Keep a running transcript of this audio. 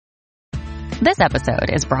This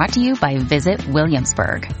episode is brought to you by Visit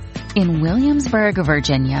Williamsburg. In Williamsburg,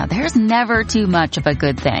 Virginia, there's never too much of a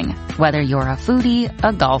good thing. Whether you're a foodie,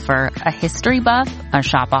 a golfer, a history buff, a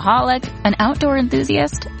shopaholic, an outdoor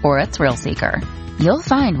enthusiast, or a thrill seeker, you'll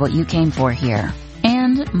find what you came for here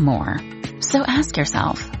and more. So ask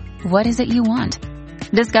yourself, what is it you want?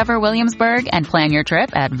 Discover Williamsburg and plan your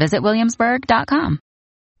trip at visitwilliamsburg.com.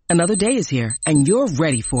 Another day is here, and you're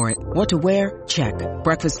ready for it. What to wear? Check.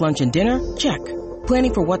 Breakfast, lunch, and dinner? Check.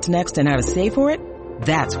 Planning for what's next and how to save for it?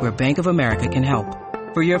 That's where Bank of America can help.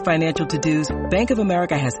 For your financial to-dos, Bank of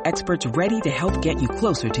America has experts ready to help get you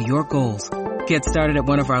closer to your goals. Get started at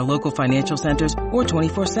one of our local financial centers or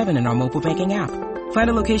 24/7 in our mobile banking app. Find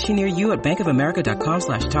a location near you at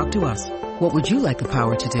bankofamerica.com/talktous. What would you like the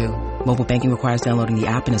power to do? Mobile banking requires downloading the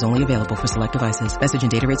app and is only available for select devices. Message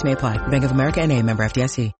and data rates may apply. Bank of America N.A., member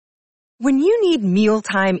FDIC. When you need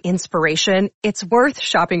mealtime inspiration, it's worth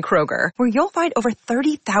shopping Kroger, where you'll find over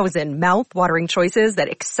 30,000 mouth-watering choices that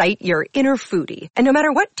excite your inner foodie. And no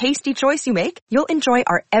matter what tasty choice you make, you'll enjoy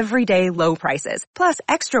our everyday low prices, plus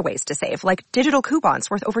extra ways to save, like digital coupons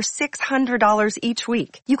worth over $600 each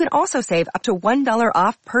week. You can also save up to $1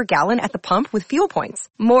 off per gallon at the pump with fuel points.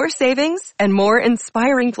 More savings and more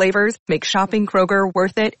inspiring flavors make shopping Kroger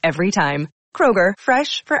worth it every time. Kroger,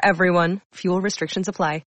 fresh for everyone. Fuel restrictions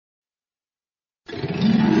apply.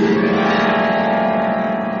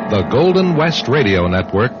 The Golden West Radio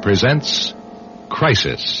Network presents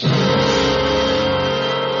Crisis.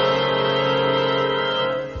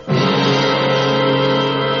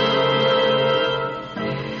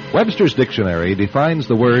 Webster's Dictionary defines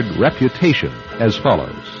the word reputation as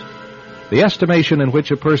follows: the estimation in which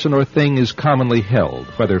a person or thing is commonly held,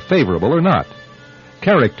 whether favorable or not.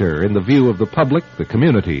 Character in the view of the public, the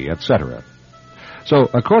community, etc. So,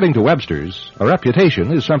 according to Webster's, a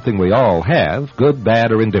reputation is something we all have, good,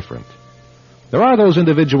 bad, or indifferent. There are those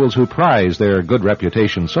individuals who prize their good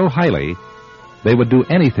reputation so highly, they would do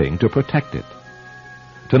anything to protect it.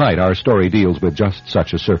 Tonight, our story deals with just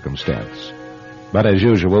such a circumstance. But as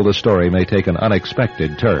usual, the story may take an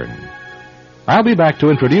unexpected turn. I'll be back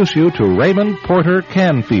to introduce you to Raymond Porter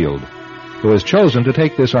Canfield, who has chosen to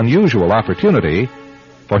take this unusual opportunity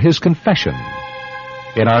for his confession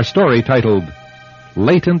in our story titled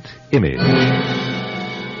Latent Image.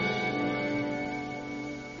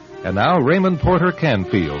 And now, Raymond Porter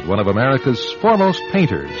Canfield, one of America's foremost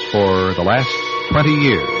painters for the last 20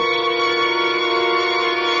 years.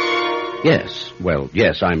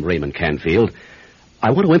 Yes, I'm Raymond Canfield.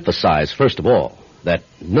 I want to emphasize, first of all, that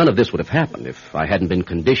none of this would have happened if I hadn't been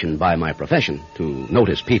conditioned by my profession to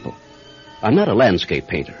notice people. I'm not a landscape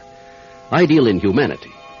painter. I deal in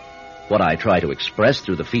humanity. What I try to express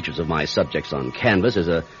through the features of my subjects on canvas is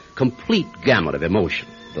a complete gamut of emotion,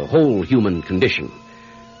 the whole human condition.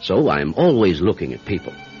 So I'm always looking at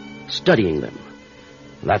people, studying them.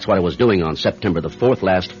 That's what I was doing on September the 4th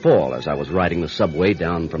last fall as I was riding the subway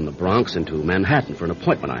down from the Bronx into Manhattan for an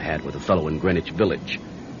appointment I had with a fellow in Greenwich Village.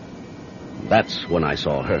 That's when I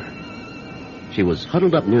saw her. She was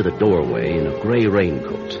huddled up near the doorway in a gray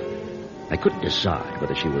raincoat. I couldn't decide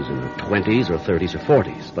whether she was in her 20s or 30s or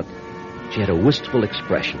 40s, but she had a wistful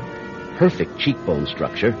expression, perfect cheekbone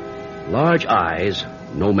structure, large eyes,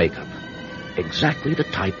 no makeup. Exactly the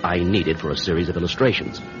type I needed for a series of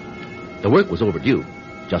illustrations. The work was overdue,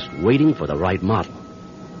 just waiting for the right model.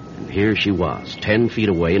 And here she was, 10 feet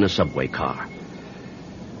away in a subway car.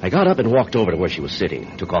 I got up and walked over to where she was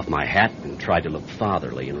sitting, took off my hat, and tried to look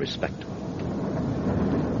fatherly and respectful.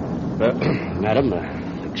 Madam,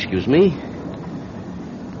 excuse me?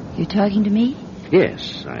 You talking to me?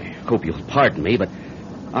 Yes, I hope you'll pardon me, but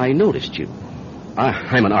I noticed you.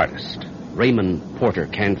 I'm an artist, Raymond Porter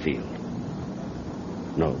Canfield.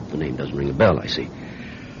 No, the name doesn't ring a bell, I see.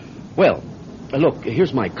 Well, look,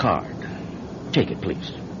 here's my card. Take it,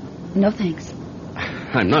 please. No, thanks.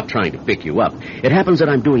 I'm not trying to pick you up. It happens that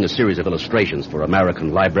I'm doing a series of illustrations for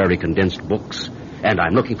American Library condensed books, and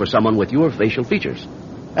I'm looking for someone with your facial features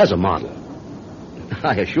as a model.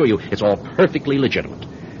 I assure you, it's all perfectly legitimate.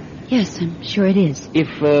 Yes, I'm sure it is.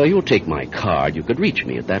 If you'll take my card, you could reach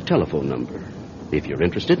me at that telephone number. If you're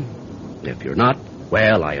interested. If you're not,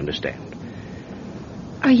 well, I understand.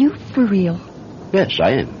 Are you for real? Yes,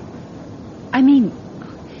 I am. I mean,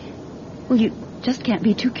 well, you just can't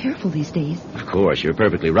be too careful these days. Of course, you're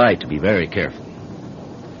perfectly right to be very careful.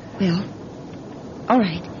 Well, all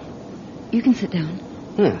right. You can sit down.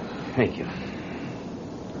 Thank you.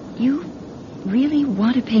 You really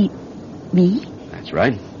want to paint me? That's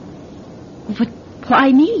right. But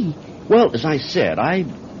why me? Well, as I said, I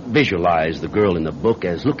visualize the girl in the book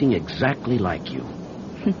as looking exactly like you.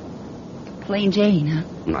 Plain Jane, huh?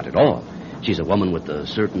 Not at all. She's a woman with a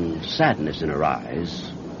certain sadness in her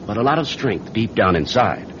eyes, but a lot of strength deep down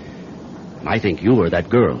inside. And I think you are that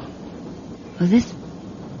girl. Well, this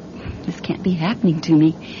can't be happening to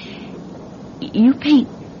me. You paint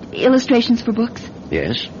illustrations for books?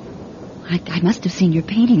 Yes. I must have seen your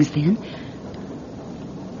paintings then.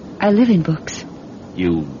 I live in books.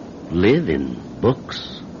 You live in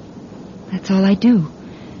books? That's all I do.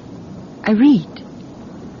 I read.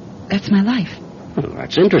 That's my life. Oh,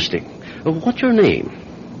 that's interesting. What's your name?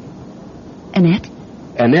 Annette?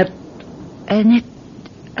 Annette? Annette,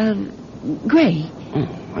 Gray. Oh,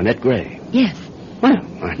 Annette Gray. Yes. Well,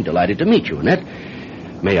 I'm delighted to meet you, Annette.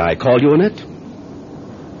 May I call you Annette?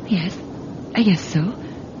 Yes, I guess so.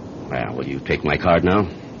 Well, will you take my card now?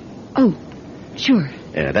 Oh, sure.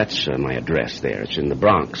 That's my address there. It's in the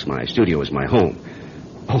Bronx. My studio is my home.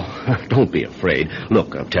 Oh, don't be afraid.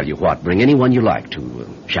 Look, I'll tell you what. Bring anyone you like to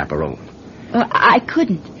chaperone. I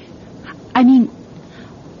couldn't. I mean,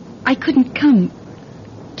 I couldn't come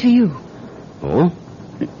to you. Oh?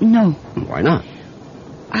 No. Why not?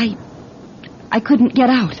 I couldn't get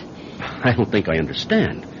out. I don't think I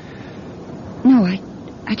understand. No,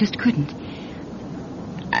 I just couldn't.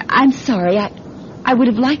 I'm sorry. I would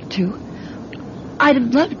have liked to. I'd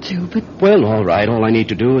have loved to, but... Well, all right. All I need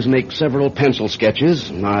to do is make several pencil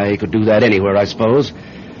sketches. I could do that anywhere, I suppose.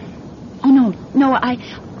 Oh, no,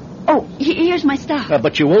 Oh, here's my stuff.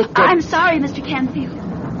 But you won't... I'm sorry, Mr. Canfield.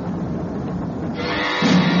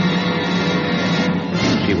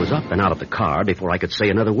 She was up and out of the car before I could say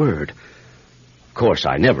another word. Of course,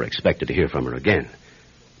 I never expected to hear from her again.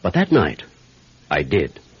 But that night, I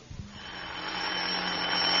did.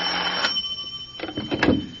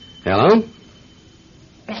 Hello?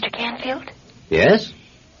 Mr. Canfield? Yes?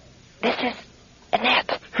 This is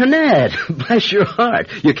Annette. Annette, bless your heart.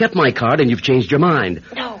 You kept my card and you've changed your mind.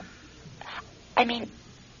 No. I mean,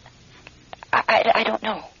 I don't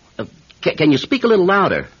know. Can you speak a little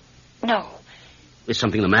louder? No. Is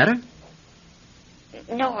something the matter?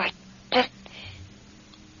 No,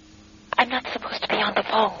 I'm not supposed to be on the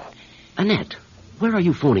phone. Annette, where are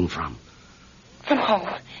you phoning from? From home.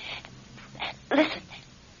 Listen,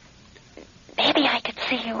 maybe I could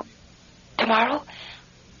see you tomorrow.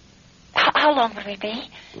 How long would we be?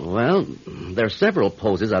 Well, there are several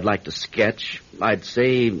poses I'd like to sketch. I'd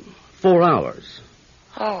say 4 hours.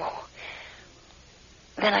 Oh.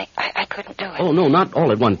 Then I couldn't do it. Oh, no, not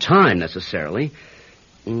all at one time, necessarily.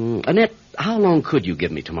 Annette, how long could you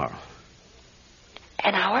give me tomorrow?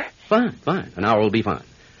 An hour? Fine. An hour will be fine.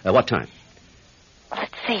 What time?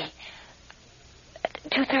 Let's see.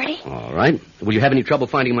 2:30? All right. Will you have any trouble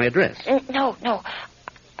finding my address? No.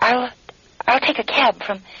 I'll take a cab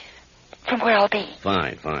from where I'll be.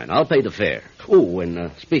 Fine. I'll pay the fare. Oh,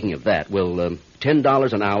 and speaking of that, will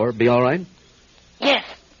 $10 an hour be all right? Yes,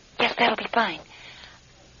 that'll be fine.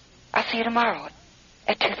 I'll see you tomorrow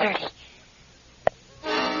at 2:30.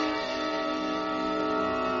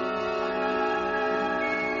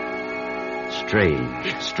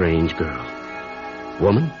 Strange girl.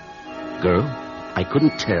 Woman? Girl? I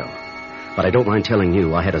couldn't tell. But I don't mind telling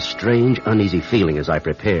you, I had a strange, uneasy feeling as I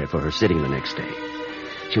prepared for her sitting the next day.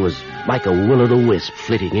 She was like a will-o'-the-wisp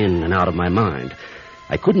flitting in and out of my mind.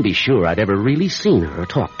 I couldn't be sure I'd ever really seen her or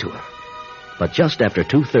talked to her. But just after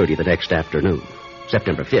 2:30 the next afternoon,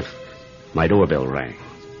 September 5th, my doorbell rang.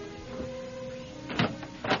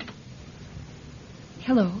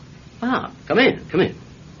 Hello. Ah, come in.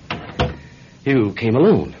 You came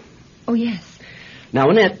alone. Oh, yes.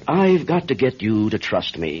 Now, Annette, I've got to get you to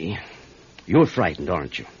trust me. You're frightened,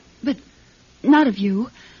 aren't you? But not of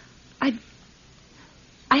you.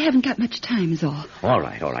 I haven't got much time, is all. All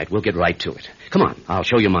right. We'll get right to it. Come on, I'll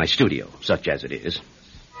show you my studio, such as it is.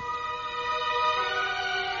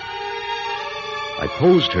 I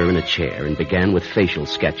posed her in a chair and began with facial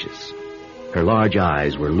sketches. Her large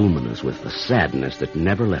eyes were luminous with the sadness that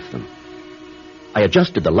never left them. I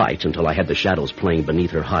adjusted the lights until I had the shadows playing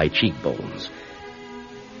beneath her high cheekbones.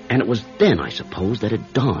 And it was then, I suppose, that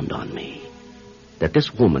it dawned on me that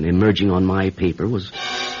this woman emerging on my paper was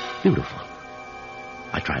beautiful.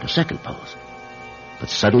 I tried a second pose. But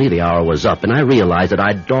suddenly the hour was up, and I realized that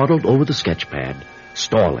I'd dawdled over the sketch pad,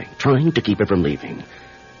 stalling, trying to keep her from leaving.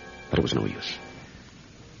 But it was no use.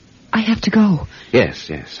 I have to go.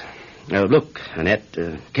 Yes. Look, Annette,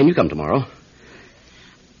 can you come tomorrow?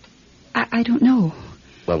 I don't know.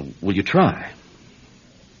 Well, will you try?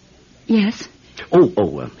 Yes.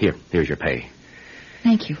 Here's your pay.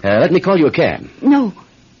 Thank you. Let me call you a cab. No,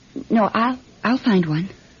 I'll find one.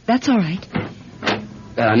 That's all right.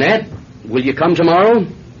 Annette, will you come tomorrow?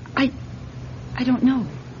 I don't know.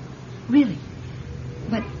 Really.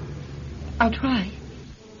 But I'll try.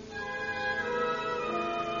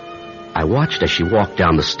 I watched as she walked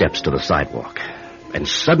down the steps to the sidewalk, and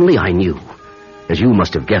suddenly I knew, as you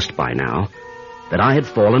must have guessed by now, that I had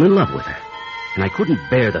fallen in love with her, and I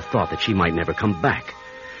couldn't bear the thought that she might never come back.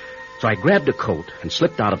 So I grabbed a coat and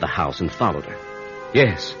slipped out of the house and followed her.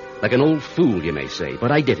 Yes, like an old fool, you may say,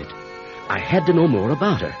 but I did it. I had to know more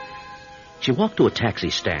about her. She walked to a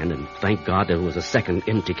taxi stand, and thank God there was a second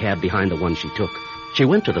empty cab behind the one she took. She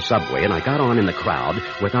went to the subway, and I got on in the crowd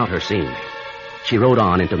without her seeing me. She rode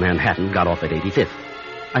on into Manhattan, got off at 85th.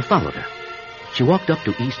 I followed her. She walked up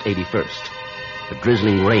to East 81st. The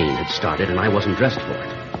drizzling rain had started, and I wasn't dressed for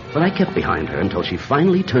it. But I kept behind her until she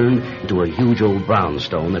finally turned into a huge old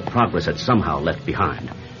brownstone that progress had somehow left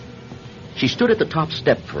behind. She stood at the top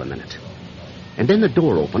step for a minute. And then the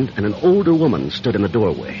door opened, and an older woman stood in the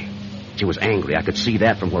doorway. She was angry. I could see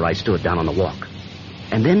that from where I stood down on the walk.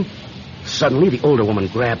 And then, suddenly, the older woman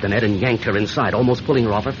grabbed Annette and yanked her inside, almost pulling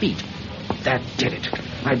her off her feet. That did it.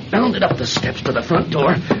 I bounded up the steps to the front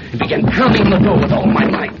door and began pounding on the door with all my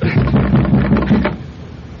might.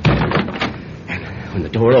 And when the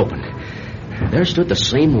door opened, there stood the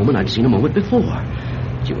same woman I'd seen a moment before.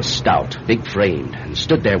 She was stout, big-framed, and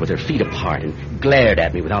stood there with her feet apart and glared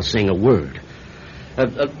at me without saying a word.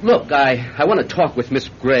 Look, I want to talk with Miss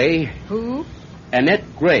Gray. Who?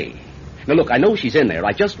 Annette Gray. Now, look, I know she's in there.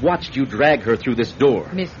 I just watched you drag her through this door.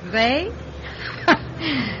 Miss Gray?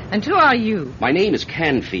 And who are you? My name is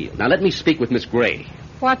Canfield. Now, let me speak with Miss Gray.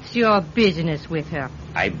 What's your business with her?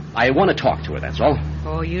 I want to talk to her, that's all.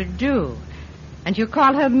 Oh, you do? And you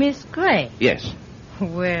call her Miss Gray? Yes.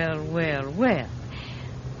 Well, well, well.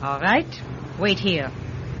 All right. Wait here.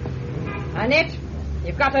 Annette,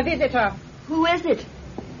 you've got a visitor. Who is it?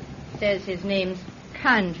 Says his name's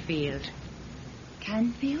Canfield.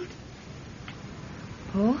 Canfield?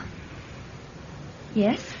 Oh?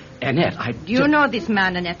 Yes? Annette, Do you know this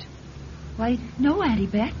man, Annette? Why, no, Auntie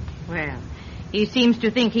Bet. Well, he seems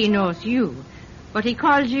to think he knows you, but he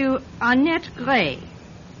calls you Annette Gray.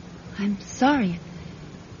 I'm sorry.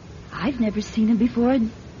 I've never seen him before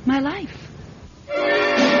in my life.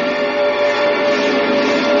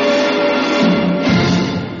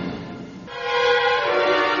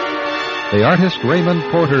 The artist Raymond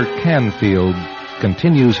Porter Canfield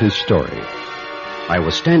continues his story. I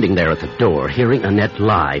was standing there at the door, hearing Annette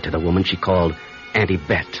lie to the woman she called Auntie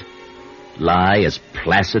Bet. Lie as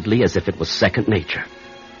placidly as if it was second nature.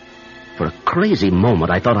 For a crazy moment,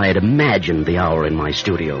 I thought I had imagined the hour in my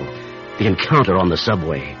studio, the encounter on the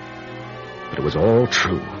subway. But it was all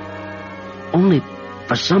true. Only,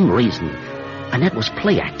 for some reason, Annette was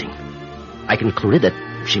play-acting. I concluded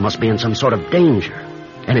that she must be in some sort of danger.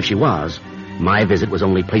 And if she was, my visit was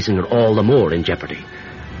only placing her all the more in jeopardy.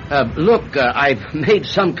 Look, I've made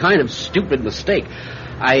some kind of stupid mistake.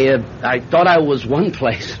 I thought I was one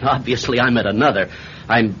place, and obviously I'm at another.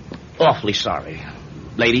 I'm awfully sorry.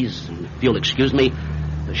 Ladies, if you'll excuse me,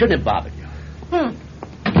 I shouldn't have bothered you.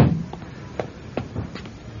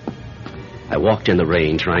 I walked in the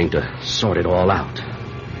rain trying to sort it all out.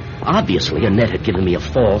 Obviously, Annette had given me a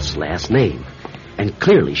false last name, and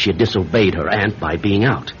clearly she had disobeyed her aunt by being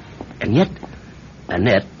out. And yet,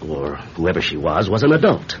 Annette, or whoever she was an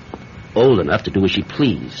adult, old enough to do as she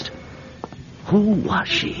pleased. Who was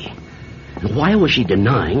she? And why was she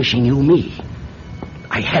denying she knew me?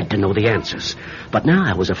 I had to know the answers, but now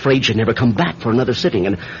I was afraid she'd never come back for another sitting,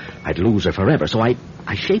 and I'd lose her forever, so I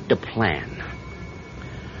shaped a plan.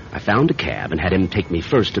 I found a cab and had him take me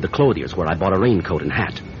first to the clothier's, where I bought a raincoat and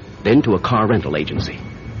hat, then to a car rental agency.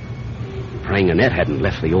 Praying Annette hadn't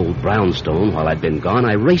left the old brownstone while I'd been gone,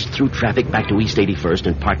 I raced through traffic back to East 81st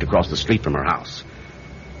and parked across the street from her house.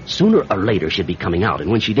 Sooner or later, she'd be coming out,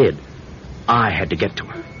 and when she did, I had to get to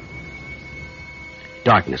her.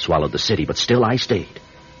 Darkness swallowed the city, but still I stayed,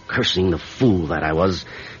 cursing the fool that I was,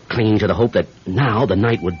 clinging to the hope that now the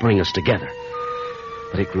night would bring us together.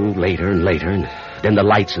 But it grew later and later, and then the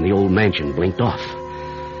lights in the old mansion blinked off.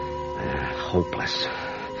 Hopeless.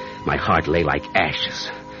 My heart lay like ashes,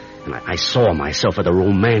 and I saw myself as the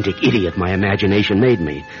romantic idiot my imagination made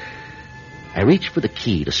me. I reached for the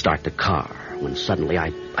key to start the car, when suddenly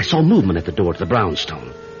I saw movement at the door to the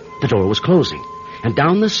brownstone. The door was closing, and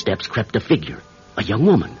down the steps crept a figure, a young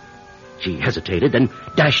woman. She hesitated, then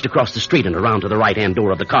dashed across the street and around to the right-hand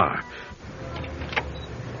door of the car.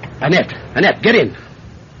 Annette, get in.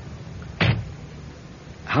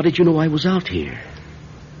 How did you know I was out here?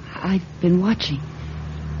 I've been watching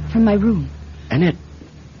from my room. Annette,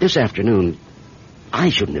 this afternoon,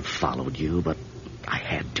 I shouldn't have followed you, but I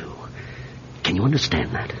had to. Can you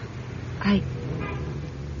understand that? I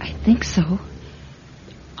think so.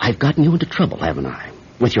 I've gotten you into trouble, haven't I?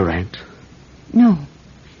 With your aunt? No.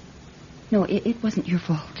 No, it wasn't your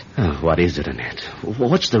fault. Oh, what is it, Annette?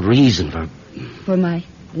 What's the reason for... For my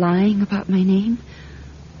lying about my name?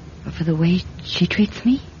 Or for the way she treats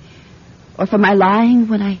me? Or for my lying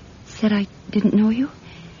when I said I didn't know you?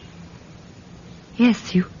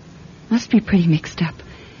 Yes, you must be pretty mixed up.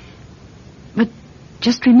 But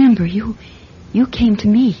just remember, you came to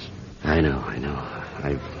me. I know.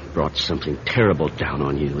 I've brought something terrible down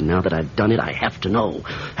on you. And now that I've done it, I have to know.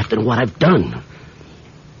 What I've done.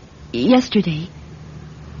 Yesterday,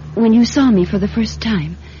 when you saw me for the first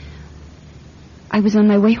time, I was on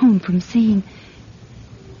my way home from seeing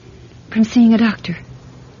a doctor.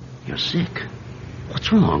 You're sick.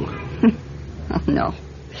 What's wrong? Oh, no.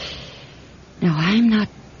 No, I'm not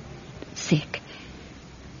sick.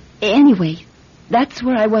 Anyway, that's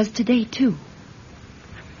where I was today, too.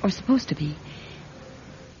 Or supposed to be.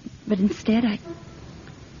 But instead,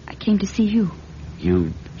 I came to see you.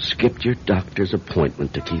 You skipped your doctor's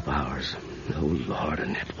appointment to keep ours. Oh, Lord,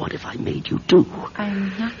 Annette, what have I made you do?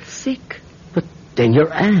 I'm not sick. But then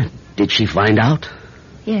your aunt, did she find out?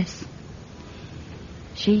 Yes.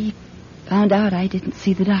 She found out I didn't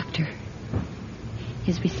see the doctor.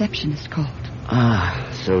 His receptionist called.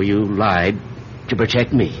 Ah, so you lied to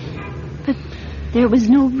protect me. But there was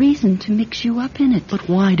no reason to mix you up in it. But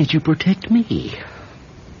why did you protect me?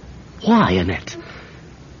 Why, Annette?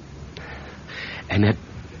 Annette,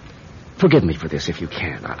 forgive me for this if you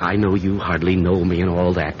can. I know you hardly know me and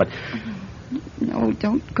all that, but... No,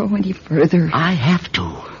 don't go any further. I have to.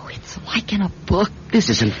 Oh, it's like in a book. This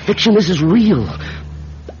isn't fiction, this is real.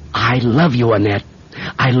 I love you, Annette.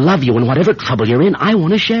 I love you, and whatever trouble you're in, I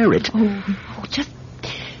want to share it. Oh, no, just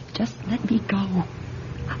let me go.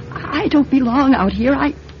 I don't belong out here.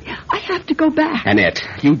 I have to go back. Annette,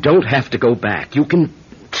 you don't have to go back. You can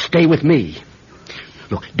stay with me.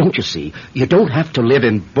 Look, don't you see? You don't have to live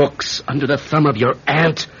in books under the thumb of your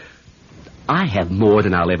aunt. I have more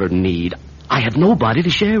than I'll ever need. I have nobody to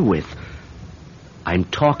share with. I'm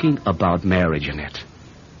talking about marriage, Annette.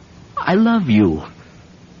 I love you.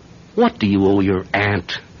 What do you owe your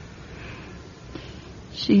aunt?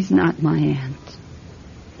 She's not my aunt.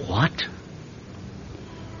 What?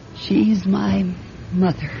 She's my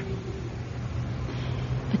mother.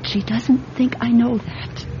 But she doesn't think I know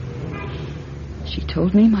that. She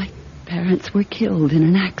told me my parents were killed in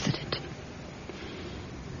an accident.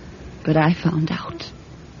 But I found out.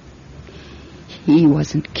 He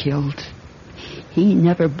wasn't killed. He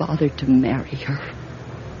never bothered to marry her.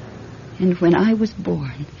 And when I was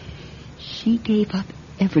born, she gave up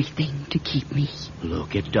everything to keep me.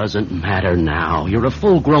 Look, it doesn't matter now. You're a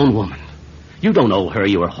full-grown woman. You don't owe her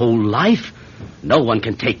your whole life. No one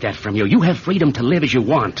can take that from you. You have freedom to live as you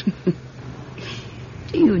want.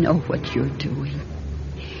 Do you know what you're doing?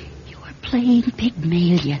 You're playing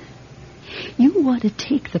Pygmalion. You want to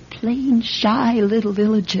take the plain, shy, little,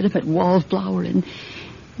 illegitimate wallflower and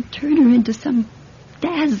turn her into some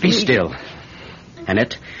dazzling... Be still.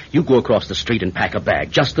 Annette, you go across the street and pack a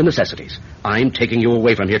bag. Just the necessities. I'm taking you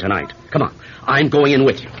away from here tonight. Come on. I'm going in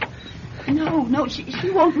with you. No, she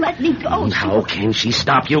won't let me go. How can she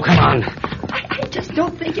stop you? Come on. I just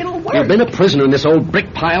don't think it'll work. You've been a prisoner in this old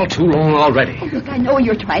brick pile too long already. Oh, look, I know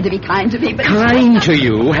you're trying to be kind to me, but... Kind to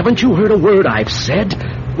you? Haven't you heard a word I've said?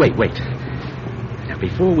 Wait. Now,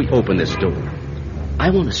 before we open this door,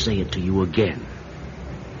 I want to say it to you again.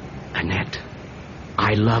 Annette,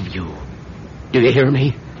 I love you. Do you hear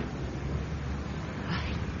me?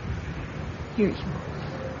 I hear you.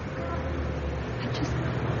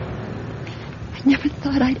 I never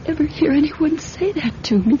thought I'd ever hear anyone say that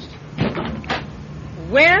to me.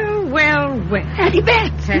 Well. Auntie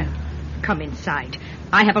Beth! Come inside.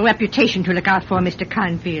 I have a reputation to look out for, Mr.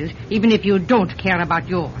 Canfield, even if you don't care about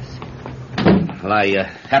yours. Well, I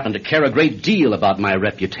happen to care a great deal about my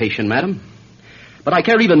reputation, madam. But I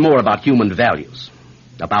care even more about human values.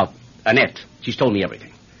 About Annette. She's told me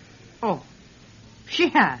everything. Oh, she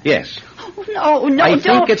has? Yes. Oh, no, I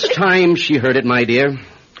don't. think it's time she heard it, my dear.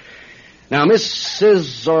 Now,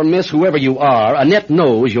 Mrs. or Miss, whoever you are, Annette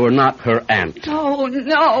knows you're not her aunt. Oh,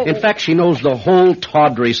 no. In fact, she knows the whole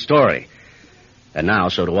tawdry story. And now,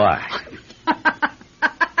 so do I.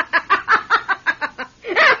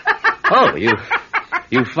 Oh,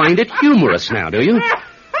 you find it humorous now, do you?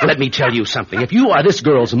 Let me tell you something. If you are this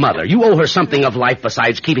girl's mother, you owe her something of life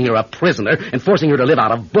besides keeping her a prisoner and forcing her to live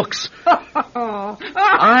out of books.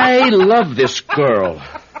 I love this girl.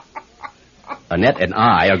 Annette and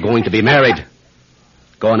I are going to be married.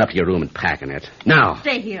 Go on up to your room and pack, Annette. Now.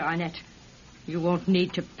 Stay here, Annette. You won't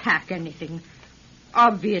need to pack anything.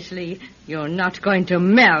 Obviously, you're not going to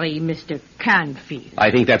marry Mr. Canfield.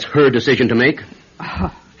 I think that's her decision to make.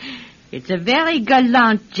 Oh, It's a very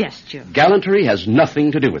gallant gesture. Gallantry has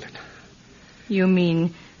nothing to do with it. You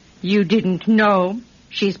mean you didn't know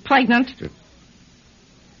she's pregnant?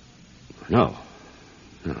 No.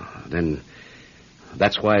 No. Then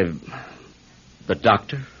that's why the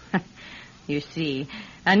doctor... You see,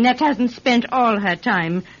 Annette hasn't spent all her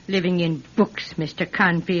time living in books, Mr.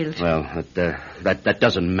 Canfield. Well, that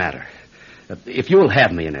doesn't matter. If you'll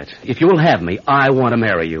have me, Annette, if you'll have me, I want to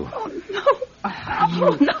marry you. Oh, no.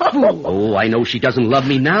 Fool. Oh, I know she doesn't love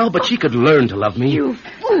me now, but she could learn to love me. You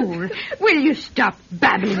fool. Will you stop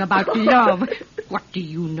babbling about love? What do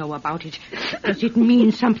you know about it? Does it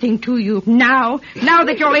mean something to you now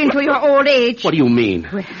that you're into your old age? What do you mean?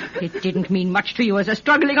 Well, it didn't mean much to you as a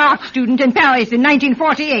struggling art student in Paris in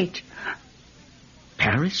 1948.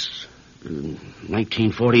 Paris?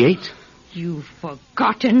 1948? You've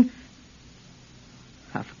forgotten?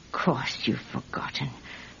 Of course you've forgotten.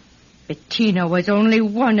 Bettina was only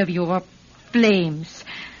one of your flames.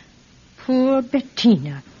 Poor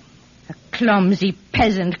Bettina. A clumsy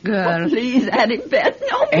peasant girl. Oh, please, Auntie Beth,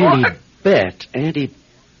 no more. Auntie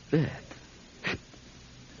Beth.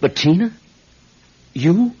 Bettina?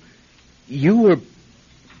 You were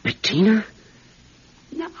Bettina?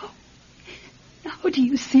 Now do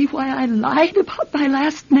you see why I lied about my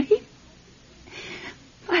last name?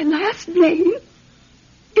 My last name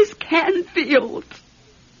is Canfield.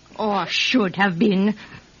 Or should have been.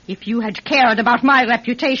 If you had cared about my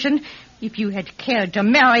reputation, if you had cared to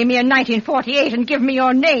marry me in 1948 and give me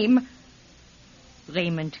your name.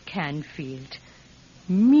 Raymond Canfield,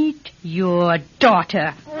 meet your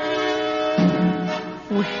daughter.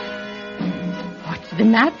 Well, what's the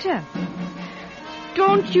matter?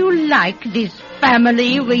 Don't you like this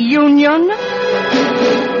family reunion?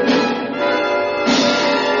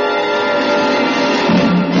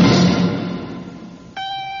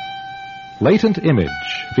 Latent Image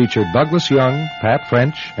featured Douglas Young, Pat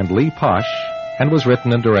French, and Lee Posh, and was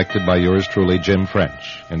written and directed by yours truly, Jim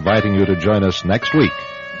French, inviting you to join us next week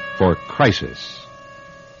for Crisis.